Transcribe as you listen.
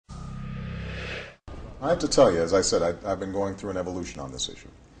I have to tell you, as I said, I've been going through an evolution on this issue.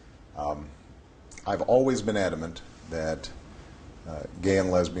 I've always been adamant that gay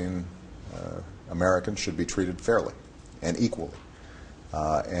and lesbian Americans should be treated fairly and equally.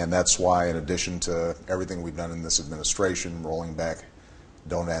 And that's why, in addition to everything we've done in this administration, rolling back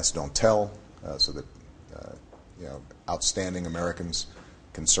Don't Ask, Don't Tell, so that outstanding Americans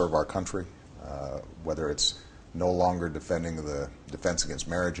can serve our country, whether it's no longer defending the Defense Against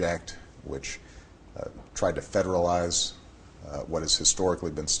Marriage Act, which tried to federalize what has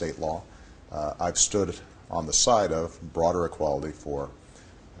historically been state law. I've stood on the side of broader equality for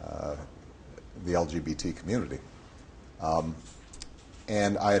the LGBT community.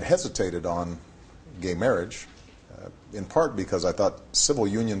 And I had hesitated on gay marriage, in part because I thought civil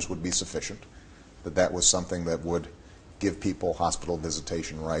unions would be sufficient, that was something that would give people hospital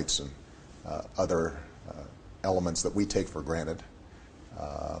visitation rights and other elements that we take for granted.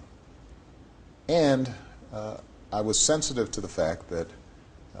 And I was sensitive to the fact that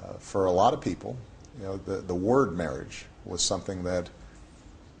for a lot of people, the word marriage was something that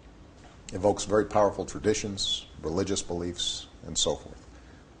evokes very powerful traditions, religious beliefs, and so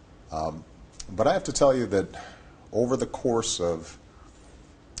forth. But I have to tell you that over the course of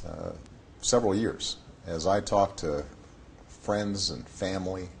several years, as I talk to friends and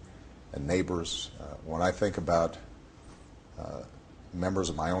family and neighbors, when I think about members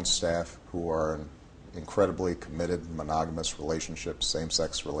of my own staff who are in incredibly committed monogamous relationships,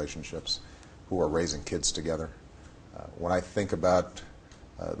 same-sex relationships, who are raising kids together, when I think about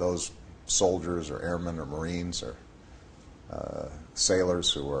those soldiers or airmen or Marines or sailors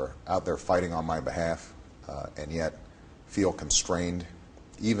who are out there fighting on my behalf and yet feel constrained,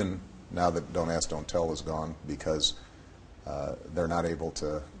 even now that Don't Ask, Don't Tell is gone, because they're not able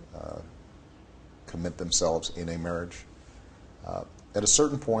to commit themselves in a marriage. At a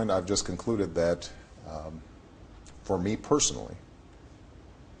certain point, I've just concluded that for me personally,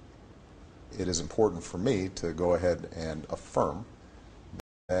 it is important for me to go ahead and affirm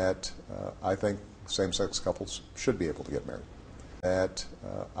that I think same-sex couples should be able to get married. That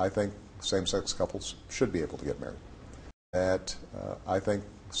I think same-sex couples should be able to get married. That I think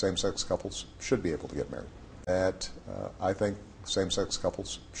same-sex couples should be able to get married. That I think same-sex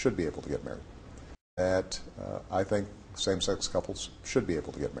couples should be able to get married. That I think same-sex couples should be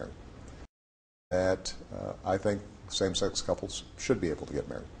able to get married. That I think same-sex couples should be able to get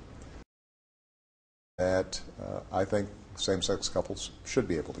married. That I think same-sex couples should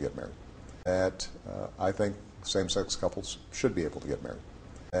be able to get married. That I think same-sex couples should be able to get married.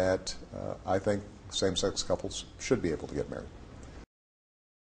 That I think same-sex couples should be able to get married.